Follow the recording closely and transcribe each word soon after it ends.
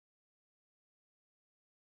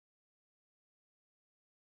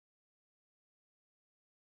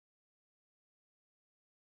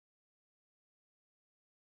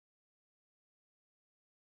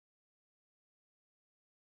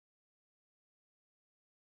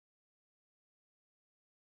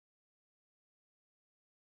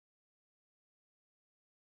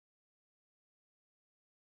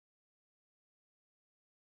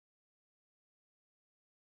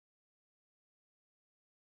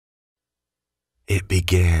It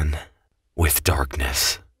began with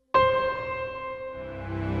darkness.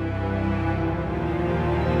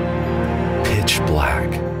 Pitch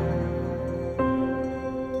black,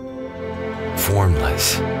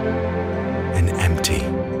 formless and empty.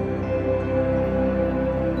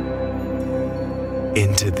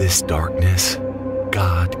 Into this darkness,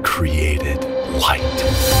 God created light.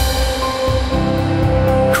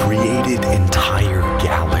 Created entire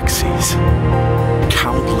galaxies,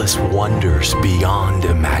 countless wonders beyond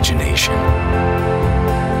imagination.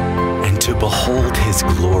 And to behold His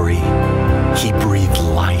glory, He breathed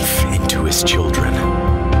life into His children.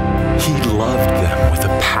 He loved them with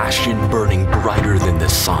a passion burning brighter than the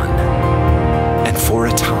sun. And for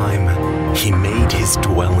a time, He made His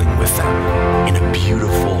dwelling with them in a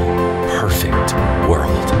beautiful, perfect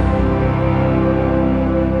world.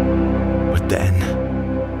 But then,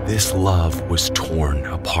 this love was torn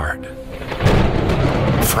apart,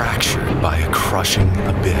 fractured by a crushing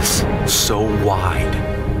abyss so wide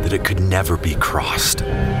that it could never be crossed.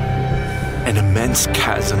 An immense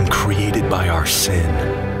chasm created by our sin,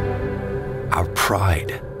 our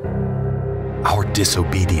pride, our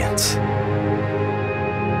disobedience.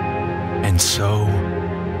 And so,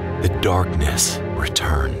 the darkness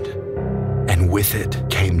returned, and with it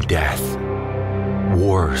came death,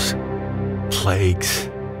 wars, plagues,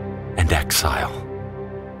 and exile.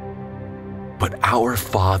 But our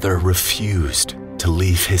Father refused to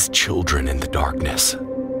leave His children in the darkness.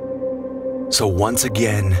 So once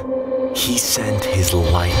again, He sent His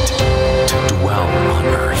light to dwell on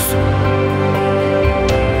earth,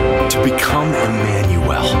 to become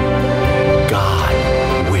Emmanuel, God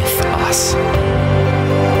with us,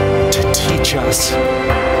 to teach us,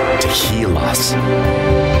 to heal us,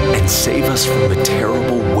 and save us from the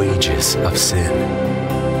terrible wages of sin.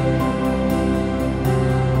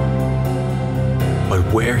 But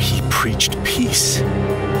where He preached peace,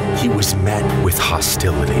 He was met with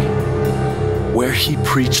hostility. Where He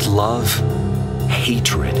preached love,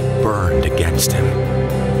 hatred burned against Him.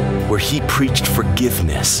 Where He preached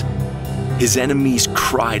forgiveness, His enemies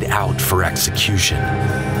cried out for execution.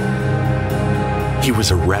 He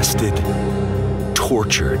was arrested,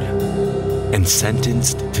 tortured, and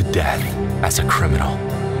sentenced to death as a criminal.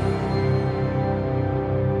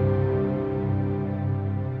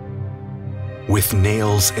 With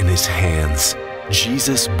nails in His hands,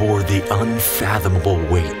 Jesus bore the unfathomable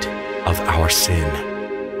weight of our sin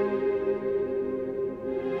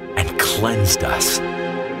and cleansed us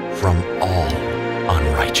from all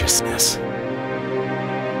unrighteousness.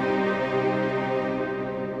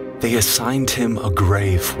 They assigned Him a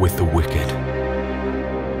grave with the wicked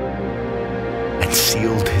and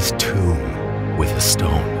sealed His tomb with a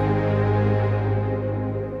stone.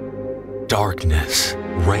 Darkness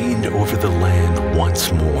reigned over the land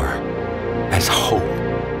once more as hope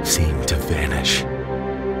seemed to vanish.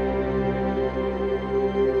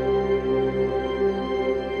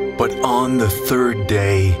 But on the third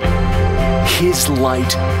day, His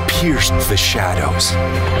light pierced the shadows.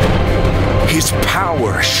 His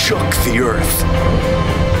power shook the earth.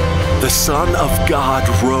 The Son of God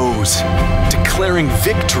rose, declaring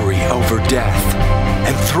victory over death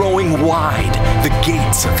and throwing wide the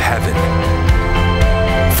gates of heaven.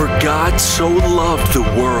 For God so loved the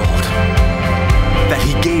world that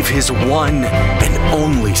He gave His one and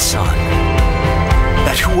only Son,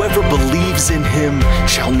 that whoever believes in Him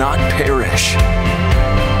shall not perish,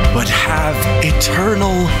 but have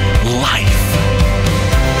eternal life.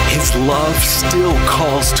 His love still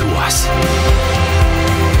calls to us.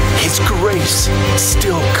 His grace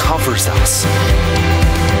still covers us.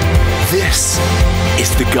 This is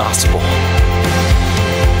the gospel.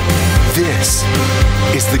 This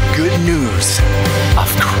is the good news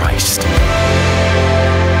of Christ.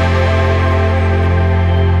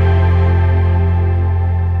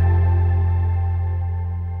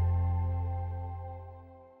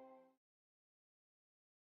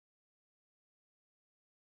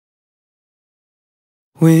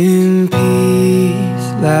 When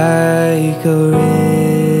peace like a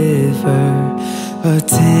river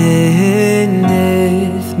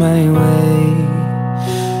attendeth my way,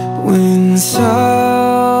 when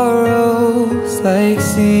sorrows like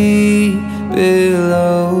sea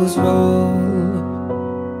billows roll,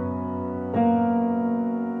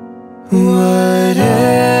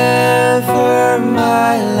 whatever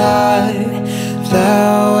my life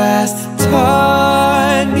thou hast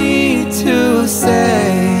taught me to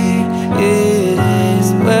say, it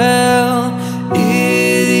is well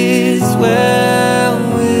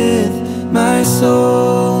with my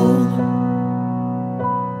soul.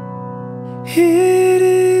 It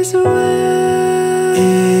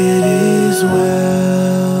is is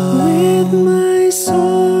well with my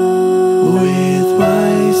soul, with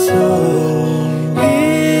my soul.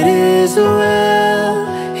 It is well,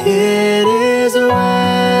 it is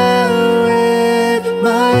well with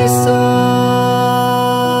my soul.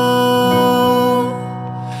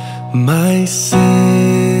 My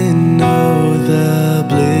sin, know the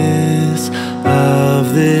bliss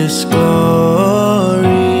of this glorious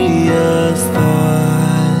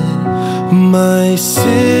thought. My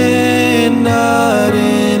sin, not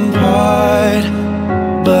in part,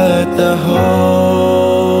 but the whole,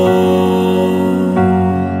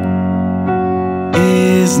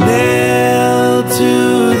 is nailed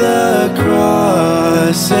to the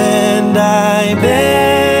cross, and I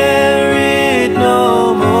bear it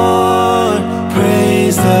no more.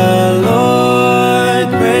 Praise the Lord,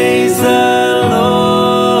 praise the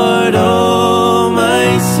Lord, oh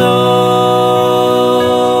my soul.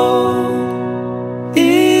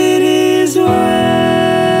 It is well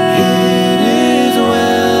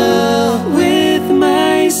with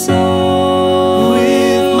my soul,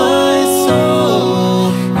 with my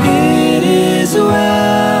soul. It is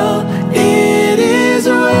well, it is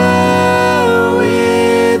well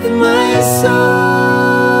with my soul.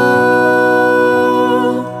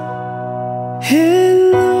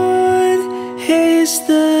 And Lord, haste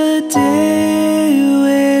the day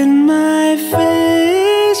when my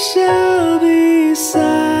face shall be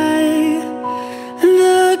sight,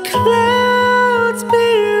 the clouds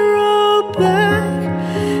be rolled back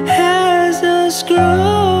as a scroll.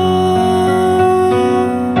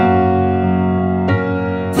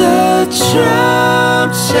 The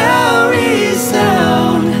trump shall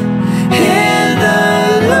resound, and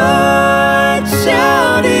the Lord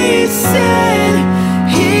shall descend.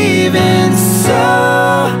 Even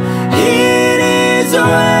so, it is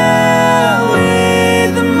well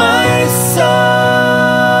with my soul.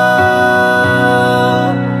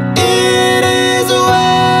 It is well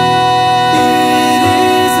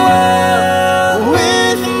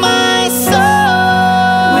with my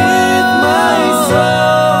soul, with my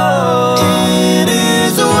soul. It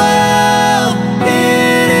is well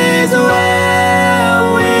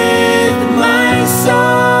with my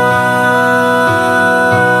soul.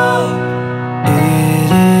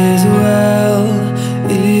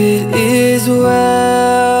 It is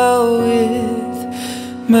well with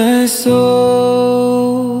my soul.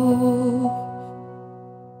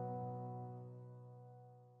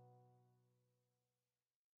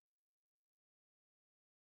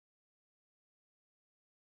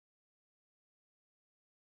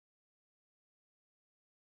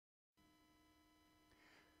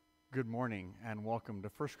 Good morning and welcome to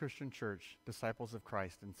First Christian Church, Disciples of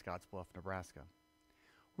Christ in Scottsbluff, Nebraska.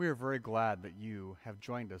 We are very glad that you have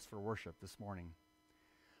joined us for worship this morning.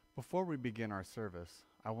 Before we begin our service,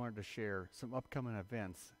 I wanted to share some upcoming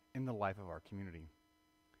events in the life of our community.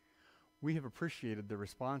 We have appreciated the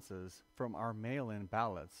responses from our mail-in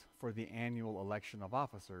ballots for the annual election of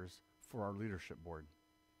officers for our leadership board.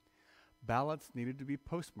 Ballots needed to be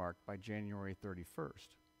postmarked by January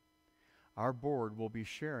 31st. Our board will be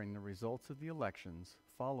sharing the results of the elections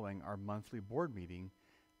following our monthly board meeting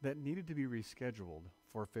that needed to be rescheduled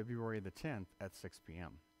for February the 10th at 6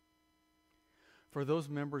 p.m. For those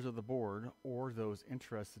members of the board or those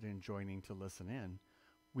interested in joining to listen in,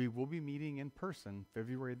 we will be meeting in person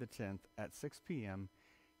February the 10th at 6 p.m.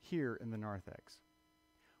 here in the narthex.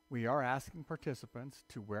 We are asking participants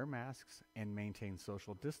to wear masks and maintain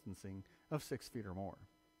social distancing of 6 feet or more.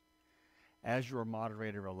 As your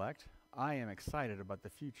moderator-elect, I am excited about the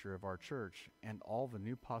future of our church and all the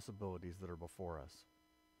new possibilities that are before us.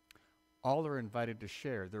 All are invited to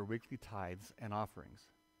share their weekly tithes and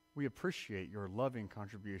offerings. We appreciate your loving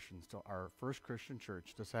contributions to our First Christian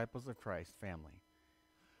Church Disciples of Christ family.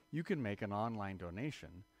 You can make an online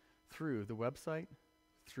donation through the website,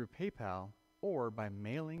 through PayPal, or by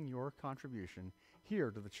mailing your contribution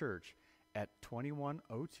here to the church at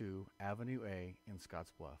 2102 Avenue A in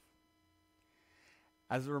Scottsbluff.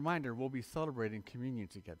 As a reminder, we'll be celebrating communion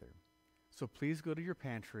together. So please go to your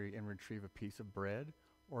pantry and retrieve a piece of bread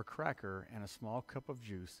or cracker and a small cup of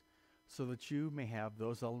juice so that you may have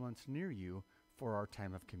those elements near you for our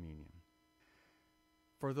time of communion.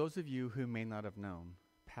 For those of you who may not have known,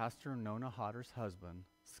 Pastor Nona Hodder's husband,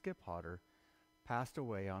 Skip Hodder, passed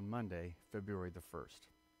away on Monday, February the 1st.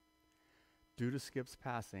 Due to Skip's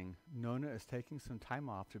passing, Nona is taking some time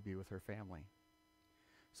off to be with her family.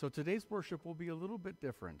 So today's worship will be a little bit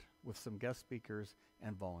different with some guest speakers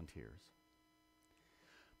and volunteers.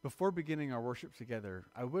 Before beginning our worship together,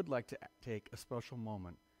 I would like to take a special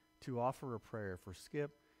moment to offer a prayer for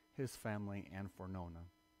Skip, his family, and for Nona.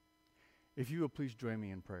 If you will please join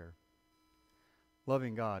me in prayer.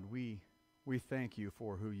 Loving God, we thank you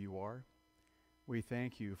for who you are. We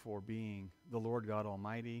thank you for being the Lord God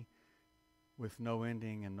Almighty with no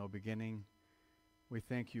ending and no beginning. We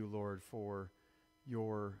thank you, Lord, for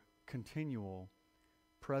your continual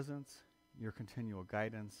presence, your continual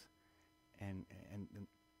guidance, and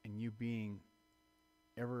you being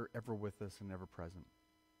ever with us and ever present.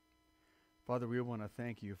 Father, we want to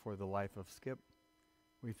thank you for the life of Skip.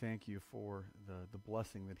 We thank you for the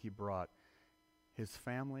blessing that he brought his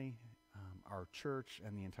family, our church,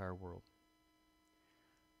 and the entire world.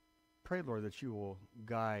 Pray, Lord, that you will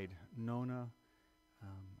guide Nona,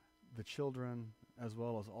 the children, as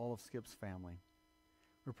well as all of Skip's family.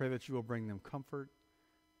 We pray that you will bring them comfort,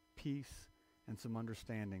 peace, and some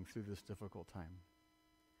understanding through this difficult time.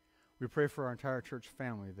 We pray for our entire church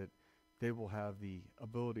family that they will have the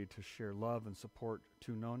ability to share love and support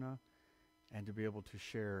to Nona and to be able to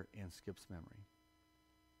share in Skip's memory.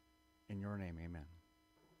 In your name, amen.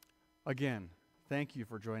 Again, thank you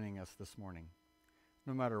for joining us this morning.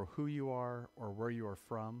 No matter who you are or where you are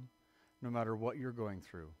from, no matter what you're going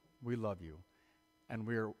through, we love you, and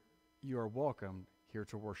you are welcome here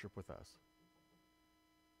to worship with us.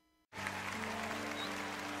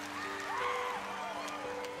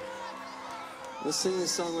 Let's sing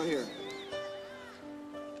this song right here.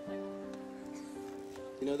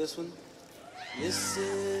 You know this one? This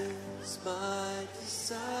is my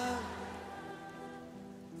desire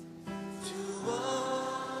to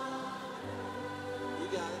walk. You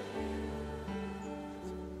got it.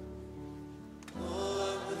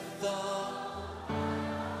 Lord, with all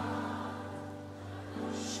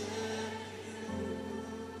share you.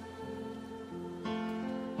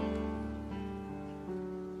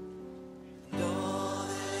 And all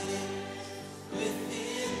that is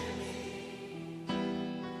within me,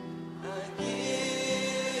 I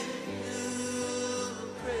give you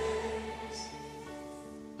praise.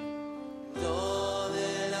 And all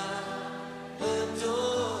that I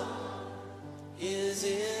adore is in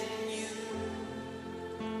you.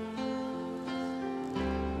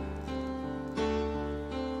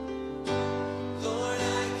 Lord, I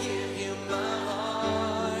give you my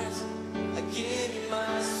heart, I give you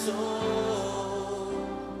my soul.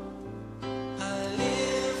 I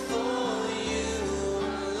live for you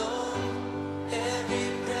alone. Every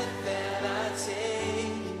breath that I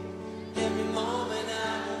take, every moment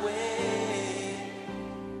I'm awake.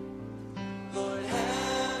 Lord,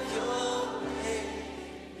 have your way.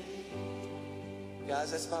 Guys,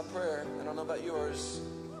 that's my prayer. I don't know about yours.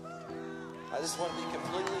 I just want to be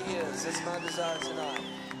completely His. That's my desire tonight.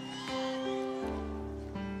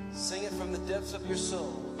 Sing it from the depths of your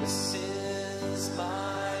soul. This is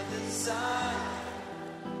my desire.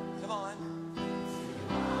 Come on.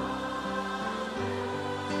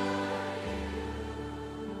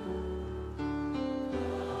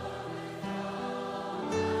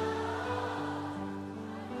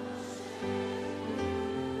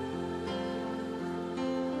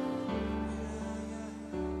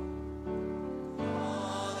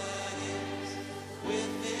 All that is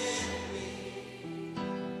within me,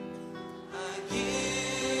 I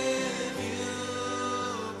give you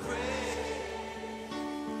praise.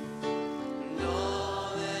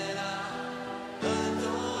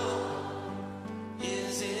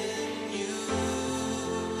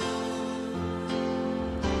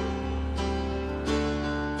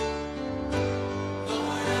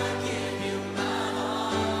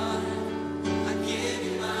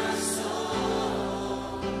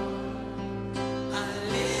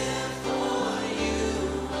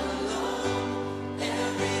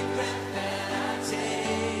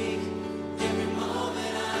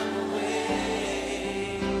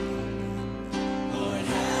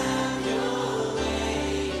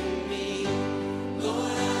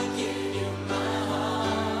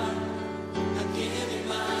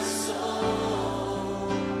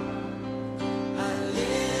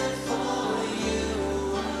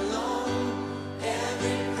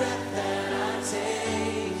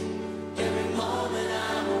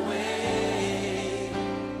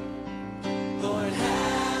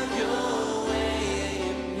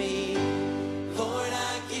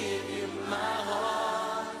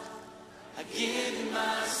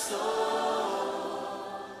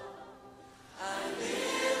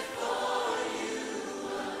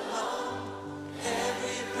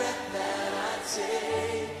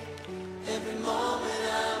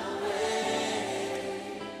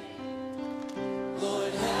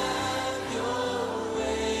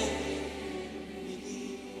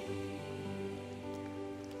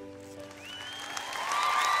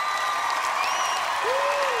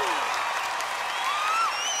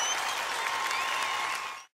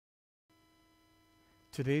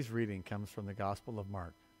 Today's reading comes from the Gospel of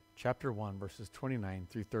Mark, chapter 1, verses 29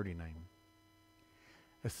 through 39.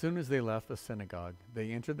 As soon as they left the synagogue,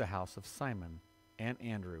 they entered the house of Simon and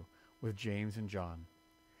Andrew with James and John.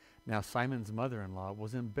 Now Simon's mother-in-law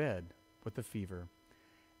was in bed with a fever,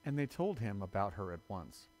 and they told him about her at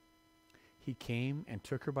once. He came and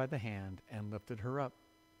took her by the hand and lifted her up.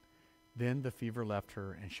 Then the fever left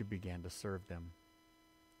her, and she began to serve them.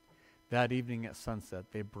 That evening at sunset,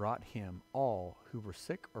 they brought him all who were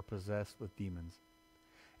sick or possessed with demons,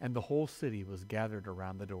 and the whole city was gathered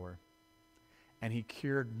around the door. And he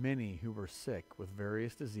cured many who were sick with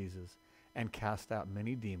various diseases, and cast out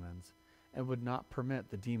many demons, and would not permit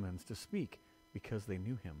the demons to speak, because they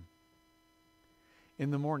knew him.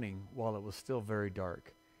 In the morning, while it was still very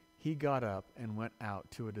dark, he got up and went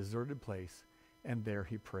out to a deserted place, and there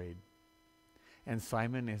he prayed. And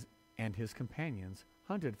Simon and his companions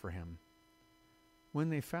hunted for him. When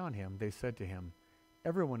they found him, they said to him,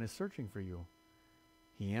 "Everyone is searching for you."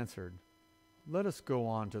 He answered, "Let us go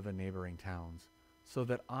on to the neighboring towns, so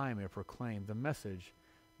that I may proclaim the message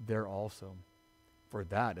there also, for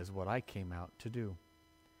that is what I came out to do."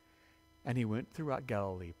 And he went throughout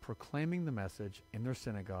Galilee, proclaiming the message in their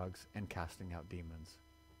synagogues and casting out demons.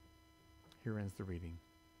 Here ends the reading.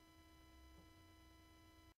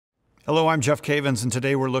 Hello, I'm Jeff Cavins, and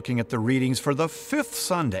today we're looking at the readings for the 5th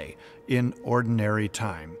Sunday in Ordinary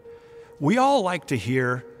Time. We all like to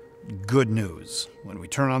hear good news. When we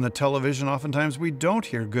turn on the television, oftentimes we don't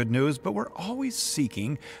hear good news, but we're always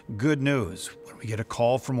seeking good news. When we get a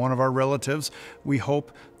call from one of our relatives, we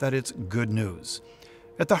hope that it's good news.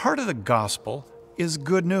 At the heart of the gospel is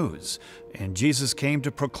good news, and Jesus came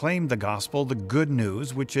to proclaim the gospel, the good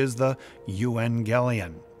news, which is the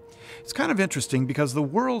euangelion. It's kind of interesting because the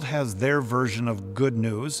world has their version of good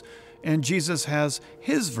news, and Jesus has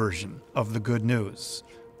his version of the good news.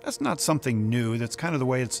 That's not something new. That's kind of the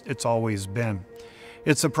way it's always been.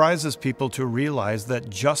 It surprises people to realize that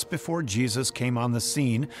just before Jesus came on the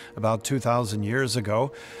scene about 2,000 years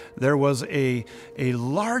ago, there was a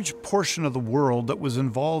large portion of the world that was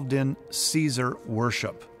involved in Caesar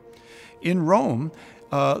worship. In Rome,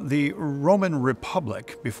 the Roman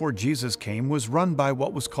Republic, before Jesus came, was run by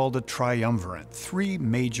what was called a triumvirate, 3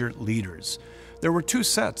 major leaders. There were 2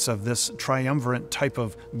 sets of this triumvirate type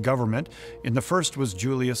of government. In the first was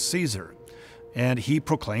Julius Caesar, and he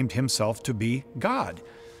proclaimed himself to be God.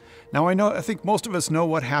 Now I think most of us know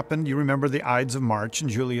what happened. You remember the Ides of March, and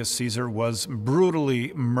Julius Caesar was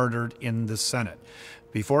brutally murdered in the Senate.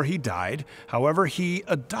 Before he died, however, he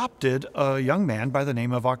adopted a young man by the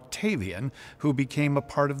name of Octavian, who became a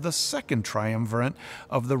part of the second triumvirate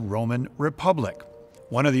of the Roman Republic.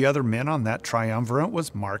 One of the other men on that triumvirate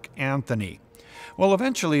was Mark Antony. Well,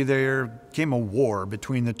 eventually there came a war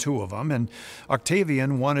between the 2 of them, and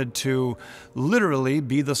Octavian wanted to literally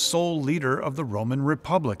be the sole leader of the Roman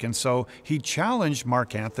Republic, and so he challenged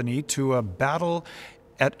Mark Antony to a battle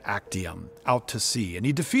at Actium, out to sea. And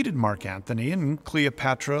he defeated Mark Antony, and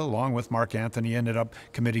Cleopatra, along with Mark Antony, ended up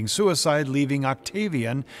committing suicide, leaving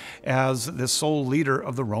Octavian as the sole leader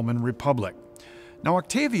of the Roman Republic. Now,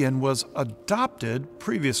 Octavian was adopted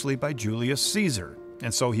previously by Julius Caesar,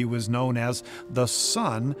 and so he was known as the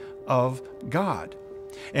Son of God.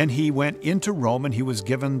 And he went into Rome, and he was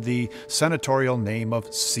given the senatorial name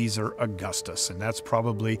of Caesar Augustus, and that's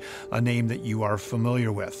probably a name that you are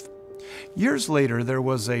familiar with. Years later, there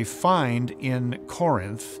was a find in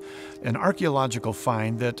Corinth, an archaeological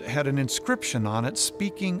find that had an inscription on it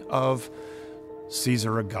speaking of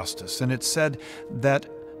Caesar Augustus. And it said that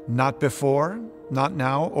not before, not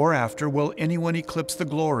now, or after will anyone eclipse the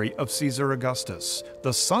glory of Caesar Augustus,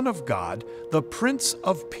 the Son of God, the Prince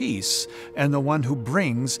of Peace, and the one who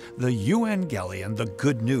brings the euangelion, the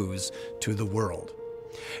good news, to the world.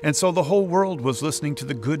 And so the whole world was listening to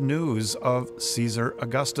the good news of Caesar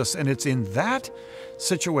Augustus. And it's in that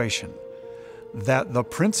situation that the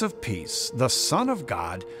Prince of Peace, the Son of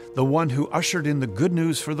God, the one who ushered in the good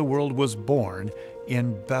news for the world, was born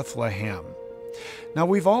in Bethlehem. Now,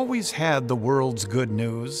 we've always had the world's good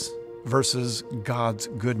news versus God's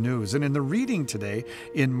good news. And in the reading today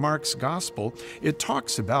in Mark's Gospel, it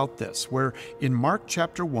talks about this, where in Mark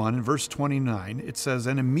chapter 1, verse 29, it says,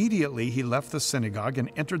 "And immediately he left the synagogue and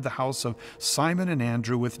entered the house of Simon and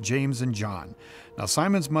Andrew with James and John. Now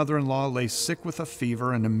Simon's mother-in-law lay sick with a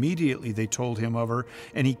fever, and immediately they told him of her.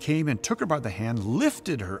 And he came and took her by the hand,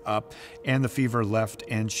 lifted her up, and the fever left,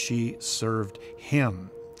 and she served him."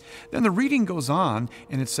 Then the reading goes on,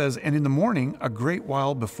 and it says, "And in the morning, a great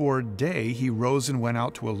while before day, he rose and went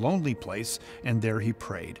out to a lonely place, and there he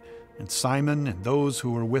prayed. And Simon and those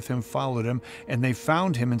who were with him followed him, and they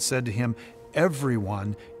found him and said to him,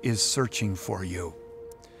 'Everyone is searching for you.'"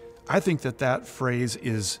 I think that phrase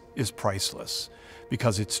is priceless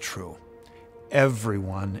because it's true.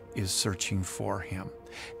 Everyone is searching for him.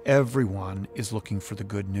 Everyone is looking for the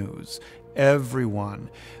good news. Everyone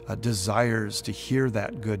desires to hear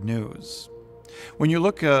that good news. When you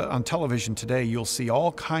look on television today, you'll see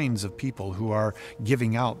all kinds of people who are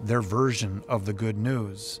giving out their version of the good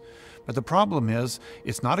news. But the problem is,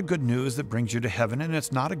 it's not a good news that brings you to heaven, and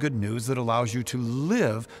it's not a good news that allows you to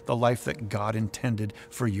live the life that God intended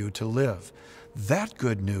for you to live. That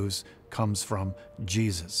good news comes from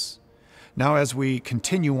Jesus. Now, as we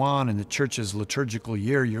continue on in the church's liturgical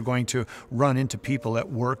year, you're going to run into people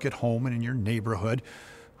at work, at home, and in your neighborhood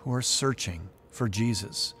who are searching for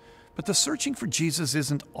Jesus. But the searching for Jesus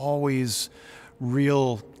isn't always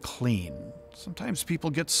real clean. Sometimes people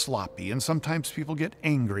get sloppy, and sometimes people get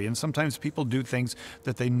angry, and sometimes people do things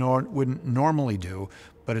that they wouldn't normally do,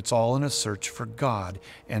 but it's all in a search for God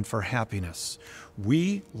and for happiness.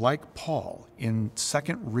 We, like Paul, in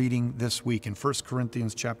second reading this week in 1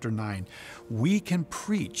 Corinthians chapter 9, we can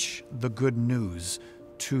preach the good news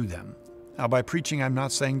to them. Now, by preaching, I'm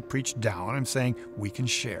not saying preach down. I'm saying we can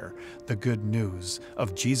share the good news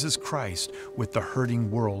of Jesus Christ with the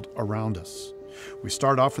hurting world around us. We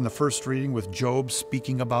start off in the first reading with Job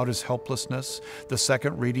speaking about his helplessness. The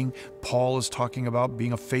second reading, Paul is talking about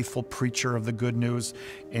being a faithful preacher of the good news.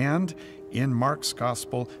 And in Mark's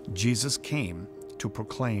gospel, Jesus came to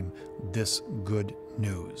proclaim this good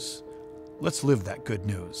news. Let's live that good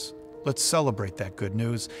news. Let's celebrate that good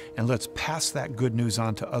news, and let's pass that good news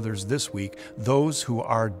on to others this week, those who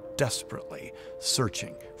are desperately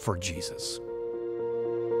searching for Jesus.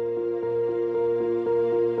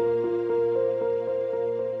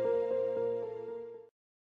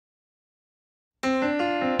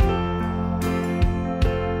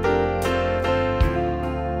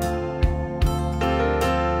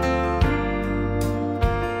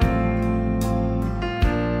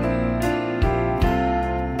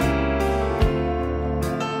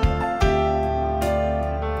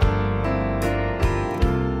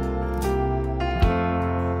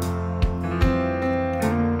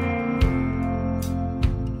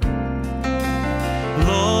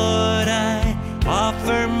 Lord, I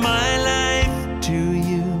offer my life to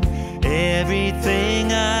you,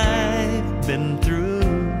 everything I've been through.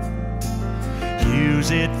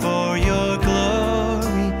 Use it for your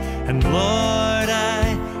glory, and Lord,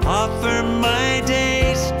 I offer my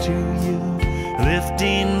days to you,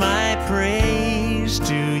 lifting my praise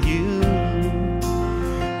to you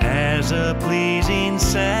as a pleasing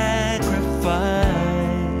sacrifice.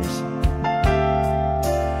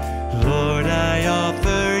 Lord, I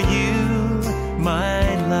offer you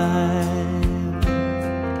my life.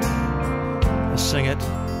 Let's sing it.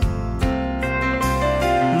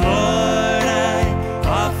 Lord, I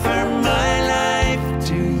offer my life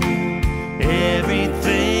to you,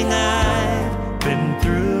 everything I've been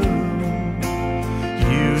through.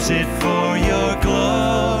 Use it for your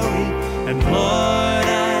glory, and Lord,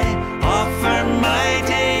 I offer my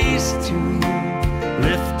days to you,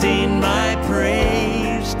 lifting my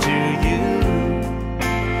praise to you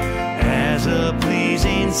as a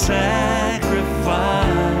pleasing sacrifice.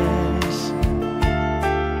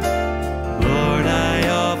 Lord, I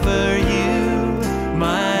offer you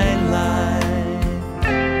my life.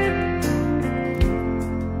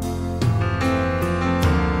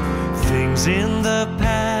 Things in the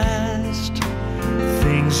past,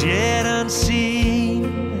 things yet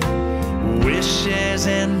unseen, wishes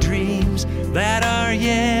and dreams that are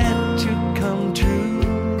yet to come true.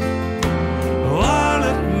 All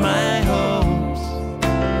of my hopes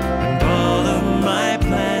and all of my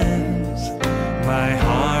plans, my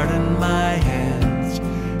heart and my hands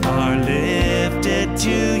are lifted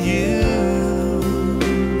to you.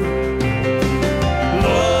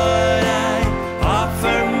 Lord, I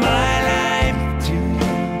offer my life to you,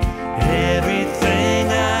 everything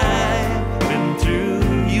I've been through.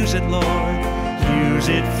 Use it, Lord, use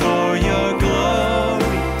it for your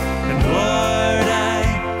glory,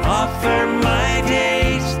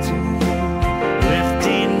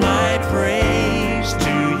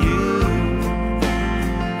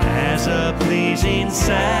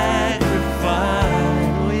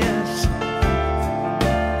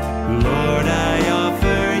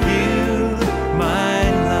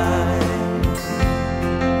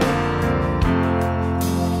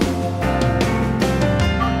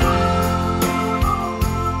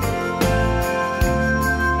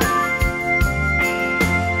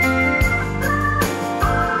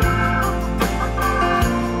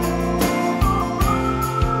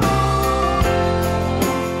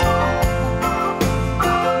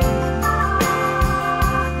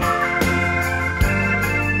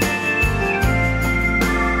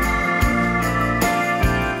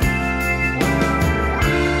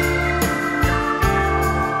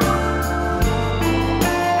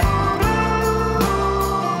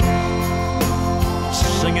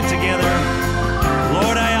 sing it together.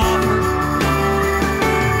 Lord, I offer.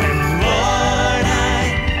 And Lord,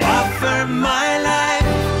 I offer my life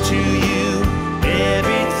to you.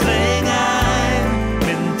 Everything I've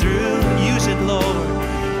been through, use it, Lord.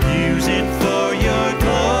 Use it for your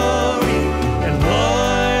glory. And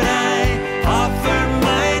Lord, I offer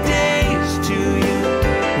my days to you,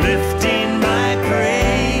 lifting my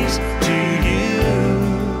praise to you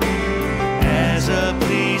as a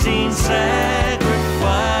pleasing sacrifice.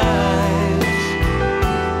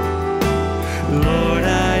 Lord,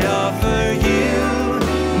 I offer you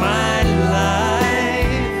my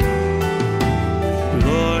life.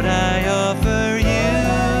 Lord, I offer you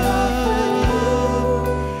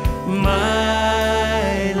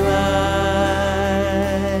my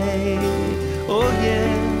life. Oh,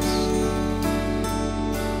 yes.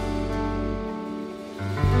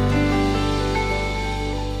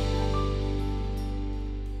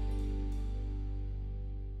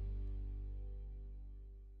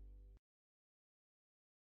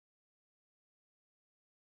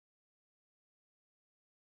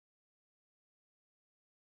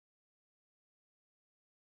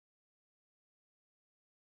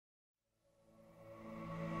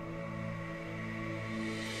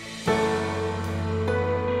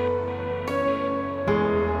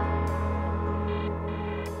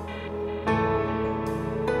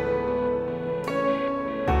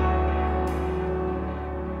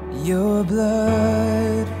 Your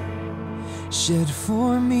blood shed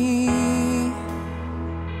for me,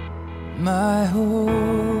 my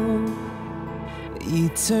hope,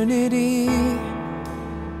 eternity.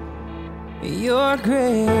 Your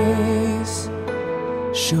grace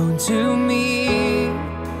shown to me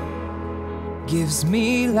gives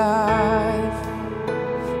me life,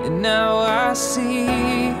 and now I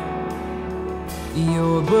see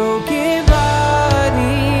your broken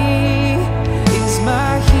body is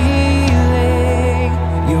my healing.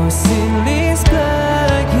 Your sinless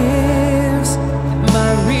blood gives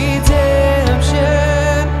my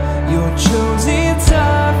redemption. Your chosen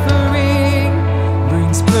suffering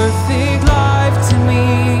brings perfect life to me.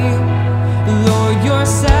 Lord, your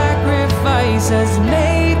sacrifice has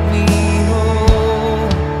made me whole.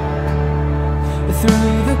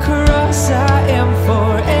 Through the cross I am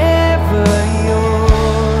forever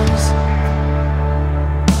yours.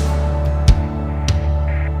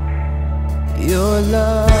 Your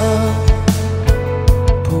love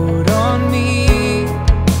poured on me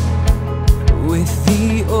with the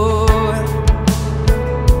oil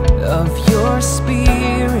of your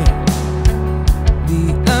spirit, the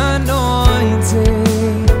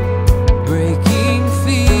anointing, breaking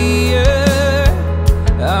fear.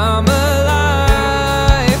 I'm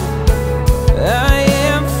alive, I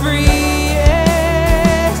am free,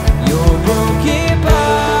 yes. Your broken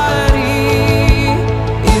body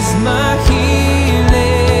is my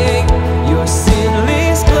healing. Your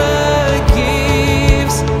sinless blood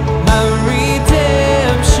gives my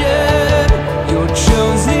redemption. Your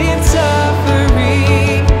chosen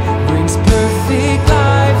suffering brings perfect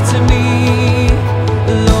life to me.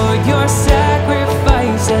 Lord, your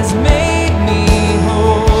sacrifice has made me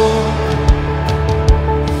whole.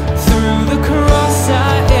 Through the cross I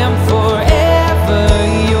am forever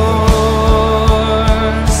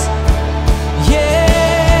yours.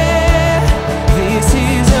 Yeah, this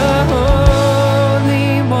is a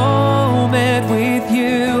holy moment with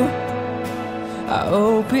you. I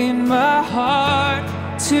open my heart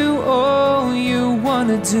to all you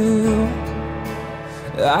wanna do.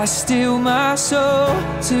 I still my soul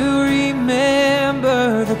to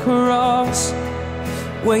remember the cross,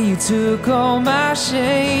 where you took all my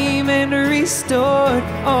shame and restored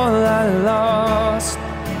all I lost.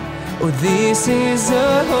 Oh, this is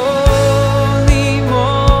a holy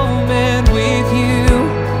moment with you.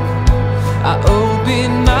 I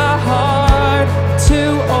open my heart to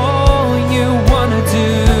all you wanna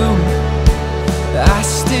do. I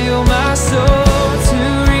still my soul to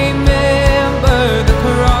remember the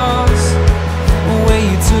cross, where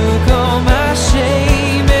you took all my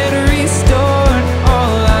shame and restored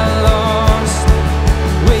all I lost.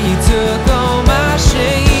 Where you took all my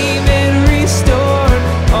shame and restored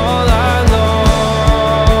all I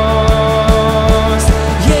lost.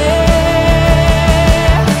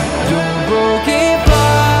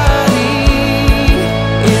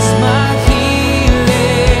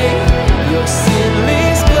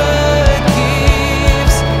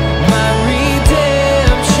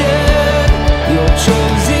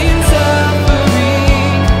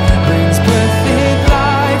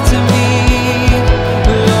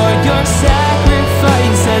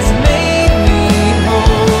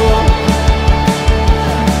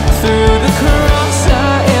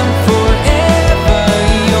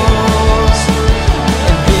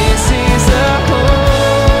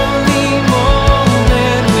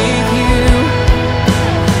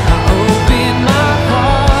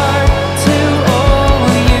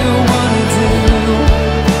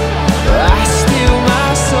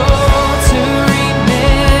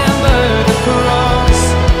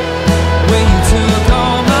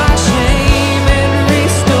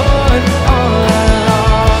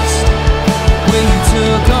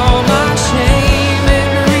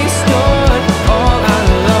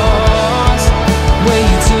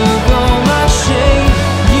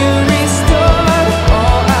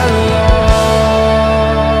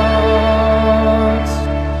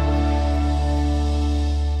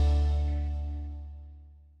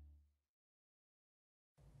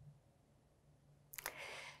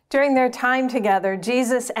 During their time together,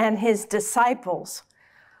 Jesus and his disciples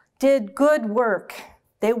did good work.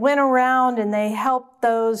 They went around and they helped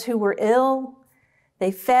those who were ill.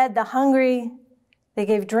 They fed the hungry. They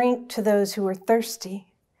gave drink to those who were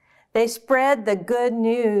thirsty. They spread the good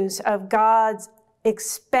news of God's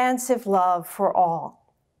expansive love for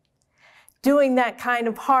all. Doing that kind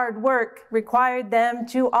of hard work required them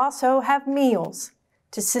to also have meals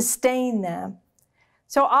to sustain them.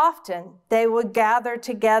 So often they would gather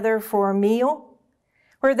together for a meal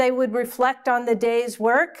where they would reflect on the day's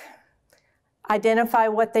work, identify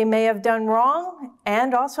what they may have done wrong,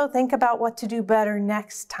 and also think about what to do better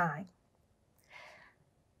next time.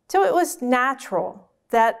 So it was natural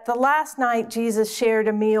that the last night Jesus shared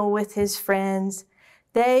a meal with his friends,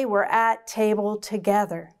 they were at table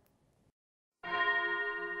together.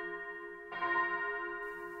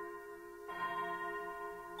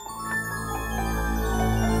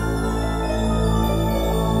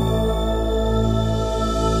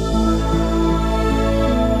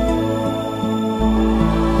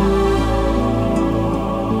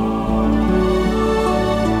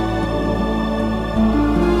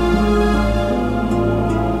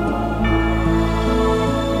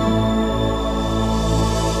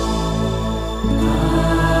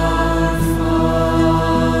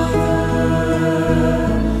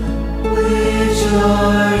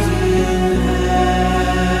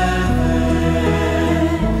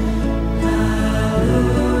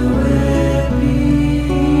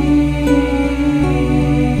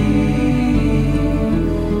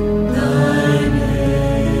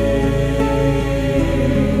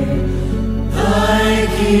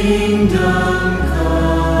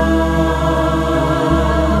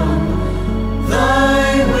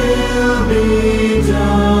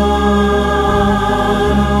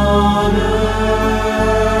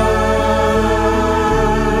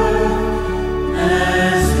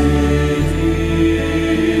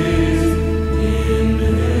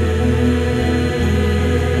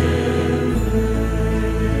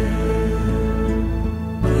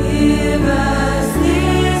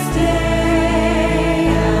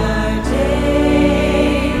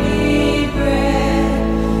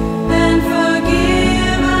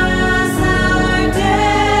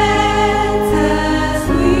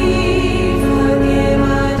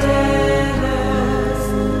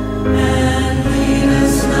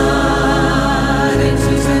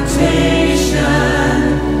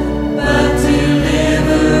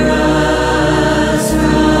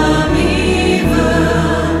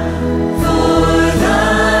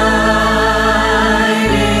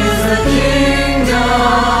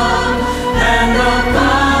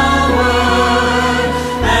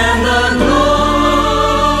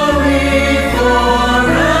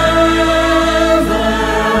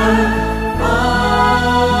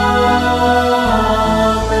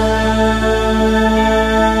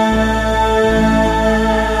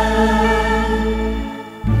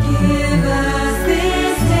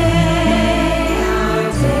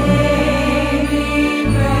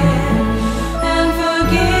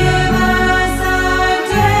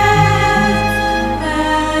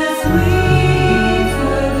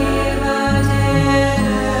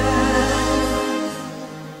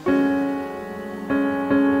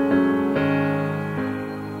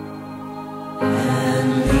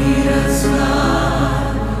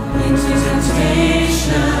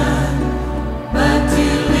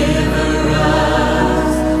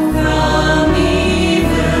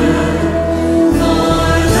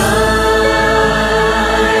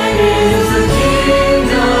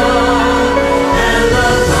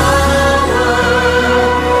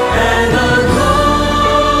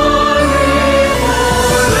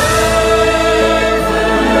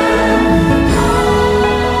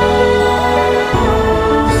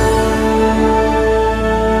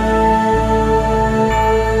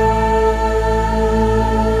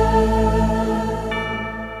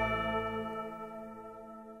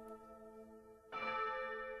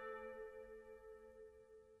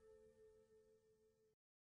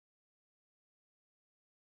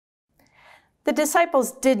 The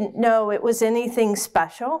disciples didn't know it was anything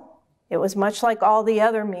special. It was much like all the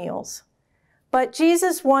other meals. But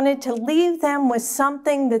Jesus wanted to leave them with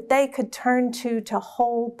something that they could turn to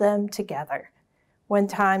hold them together when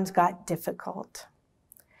times got difficult.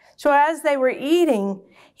 So as they were eating,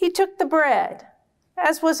 he took the bread,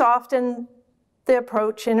 as was often the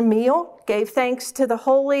approach in a meal, gave thanks to the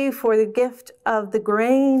holy for the gift of the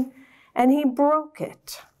grain, and he broke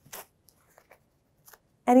it.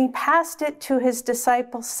 And he passed it to his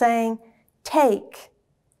disciples, saying, "Take,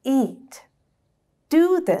 eat.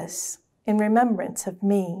 Do this in remembrance of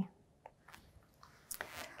me."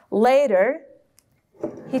 Later,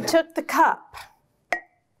 He took the cup,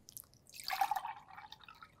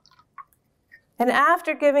 and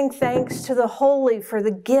after giving thanks to the Holy for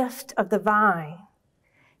the gift of the vine,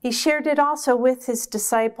 he shared it also with his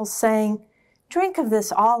disciples, saying, "Drink of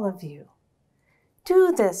this, all of you.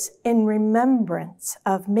 Do this in remembrance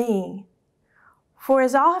of me. For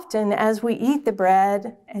as often as we eat the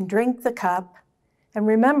bread and drink the cup and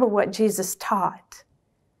remember what Jesus taught,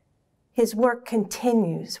 his work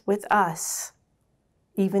continues with us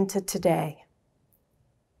even to today."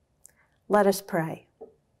 Let us pray.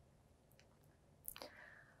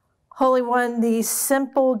 Holy One, these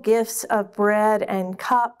simple gifts of bread and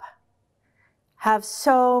cup have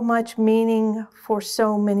so much meaning for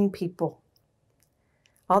so many people.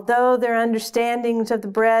 Although their understandings of the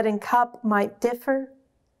bread and cup might differ,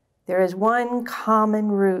 there is one common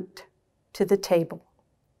root to the table.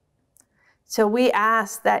 So we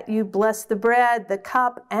ask that you bless the bread, the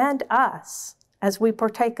cup, and us as we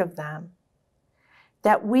partake of them,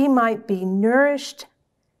 that we might be nourished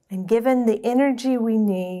and given the energy we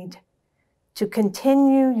need to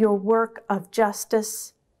continue your work of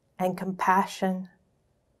justice and compassion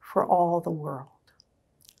for all the world.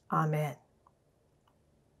 Amen.